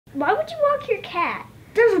Why would you walk your cat?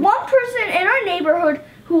 There's one person in our neighborhood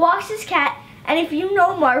who walks his cat, and if you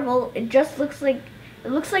know Marvel, it looks like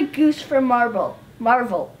Goose from Marvel.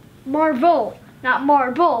 Marvel, not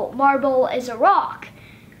marble. Marble is a rock,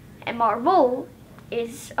 and Marvel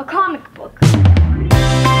is a comic book.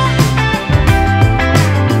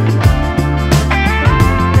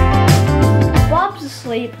 Bob's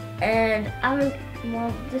asleep, and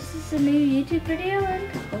well, this is a new YouTube video,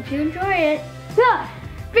 and hope you enjoy it. Yeah,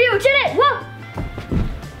 video today. Whoa.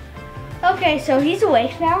 Okay, so he's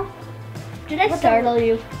awake now. Did I startle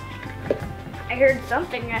you? I heard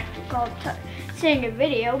something called saying a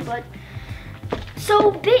video, but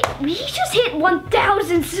So big. We just hit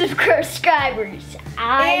 1,000 subscribers.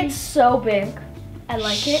 It's so big. I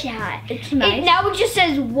like it. Yeah, it's nice. Now it just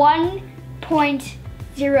says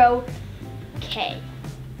 1.0K.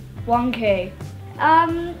 1K.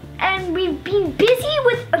 And we've been busy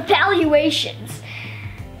with evaluations.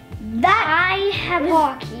 I have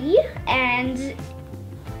hockey, and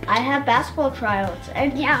I have basketball tryouts.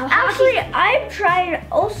 And yeah, actually, I'm trying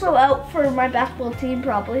also out for my basketball team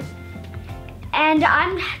probably. And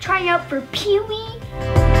I'm trying out for Pee Wee.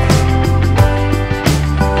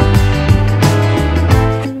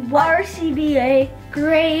 RCBA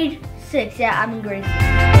grade 6. Yeah, I'm in grade 6.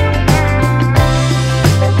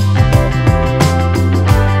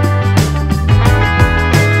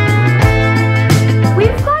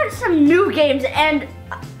 We've got some new games, and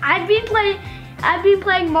I've been playing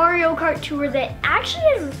Mario Kart Tour that actually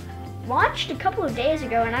has launched a couple of days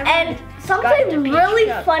ago, and something really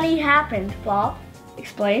funny happened. Bob,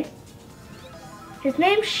 explain. His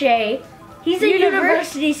name's Shay. He's a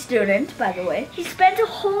university student, by the way. He spent a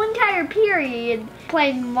whole entire period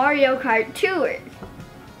playing Mario Kart Tour.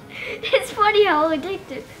 It's funny how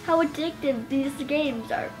addictive these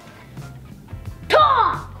games are.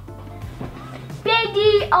 Tom!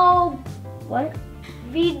 Video. What?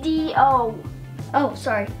 Video. Oh,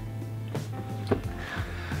 sorry.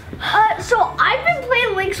 So I've been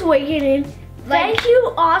playing Link's Awakening. Thank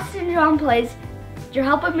you, Austin John Plays. You're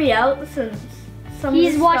helping me out since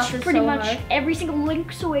he's watched pretty much every single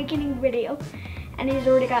Link's Awakening video, and he's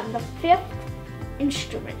already gotten the 5th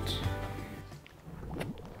instrument.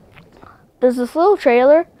 There's this little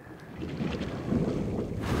trailer.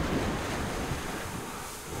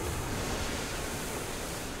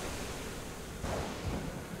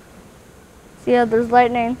 See how there's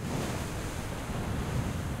lightning.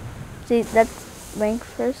 See, that's Link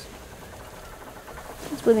first.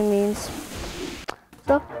 That's what he means.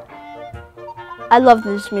 So, I love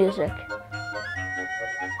this music.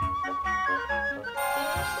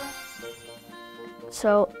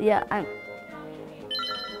 So, yeah,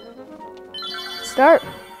 start.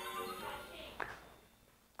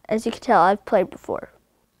 As you can tell, I've played before.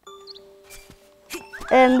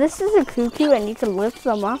 And this is a cuckoo, and you can lift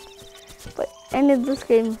them up. But in this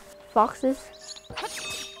game, foxes.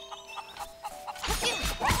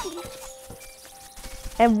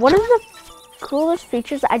 And one of the coolest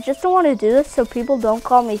features, I just don't want to do this so people don't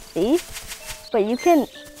call me thief, but you can,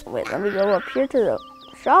 wait, let me go up here to the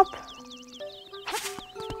shop.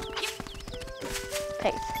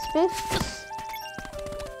 Pegasus.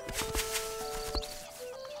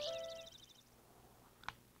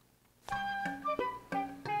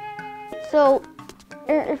 So,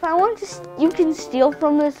 if I want to, you can steal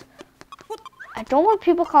from this. I don't want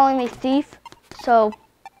people calling me thief, so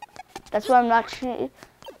that's why I'm not choosing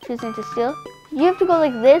to steal. You have to go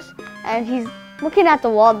like this, and he's looking at the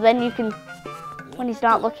wall, then you can, when he's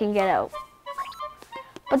not looking, get out.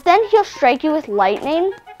 But then he'll strike you with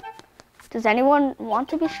lightning. Does anyone want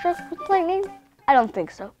to be struck with lightning? I don't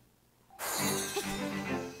think so.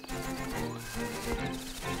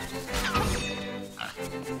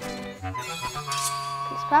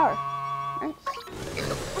 Peace power. Nice.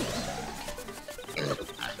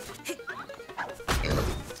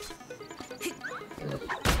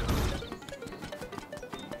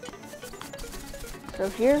 So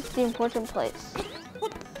here's the important place.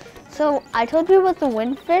 So I told you about the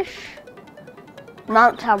windfish,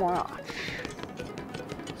 Mount Tamarach.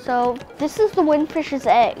 So this is the windfish's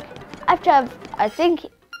egg. I have to have, I think,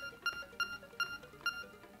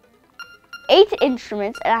 8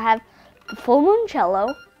 instruments, and I have the full moon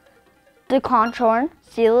cello, the conch horn,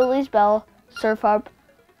 sea lily's bell, surf harp,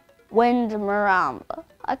 wind maramba.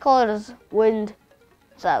 I call it as wind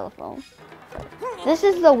xylophone. This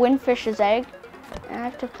is the windfish's egg, and I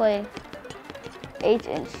have to play 8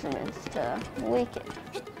 instruments to wake it.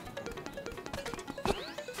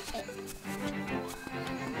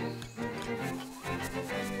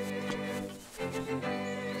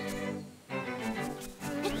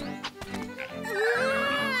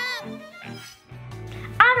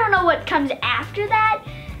 what comes after that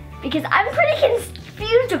because I'm pretty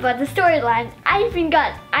confused about the storyline. I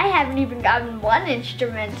haven't even gotten one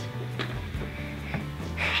instrument.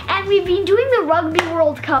 And we've been doing the Rugby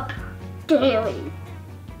World Cup daily.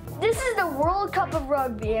 This is the World Cup of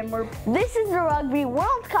Rugby, and this is the Rugby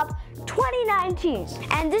World Cup 2019.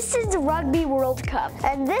 And this is the Rugby World Cup.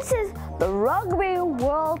 And this is the Rugby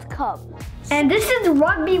World Cup. And this is the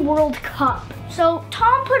Rugby World Cup. So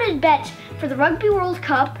Tom put his bet for the Rugby World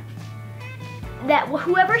Cup that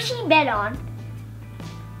whoever he bet on,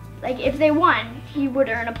 like if they won, he would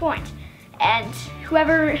earn a point. And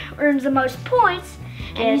whoever earns the most points,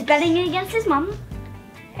 and he's betting against his mom.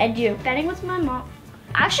 And you. Betting with my mom.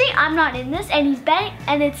 Actually, I'm not in this, and he's betting,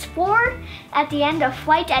 and it's for, at the end, a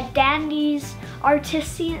flight at Dandy's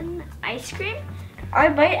Artisan Ice Cream. I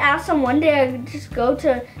might ask them one day I just go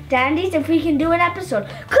to Dandy's if we can do an episode.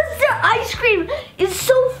 Because their ice cream is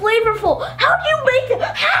so flavorful. How do you make it?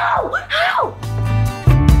 How?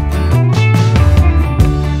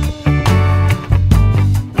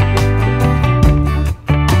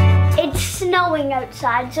 It's snowing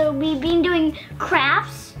outside, so we've been doing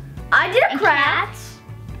crafts. I did a craft.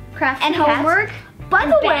 And homework. By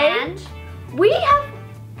the way, we have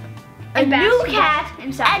a new cat,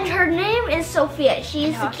 and her name is Sophia.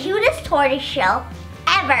 She's the cutest tortoise shell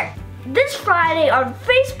ever. This Friday on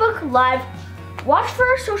Facebook Live, watch for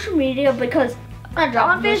our social media because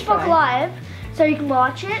on Facebook Live, so you can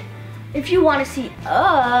watch it if you want to see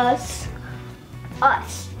us.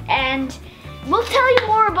 And we'll tell you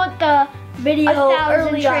more about the video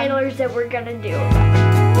 1,000 trailers that we're gonna do.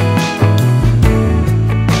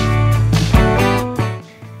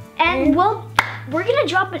 And we're gonna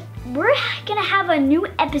drop it. We're gonna have a new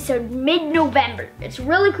episode mid-November. It's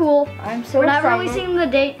really cool. I'm so We're excited. not releasing the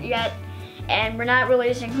date yet, and we're not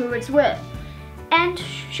releasing who it's with. And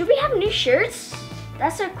should we have new shirts?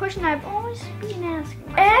 That's a question I've always been asking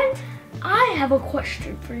myself. And I have a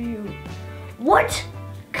question for you. What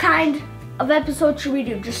kind of episode should we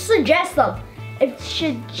do? Just suggest them.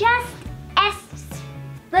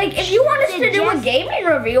 Like, if you want us to do a gaming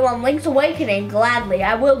review on Link's Awakening, gladly,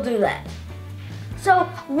 I will do that. So,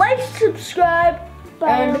 like, subscribe,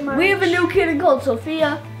 and we have a new kitten called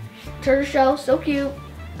Sophia. Turtle shell, so cute.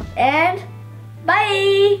 And,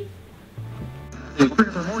 bye!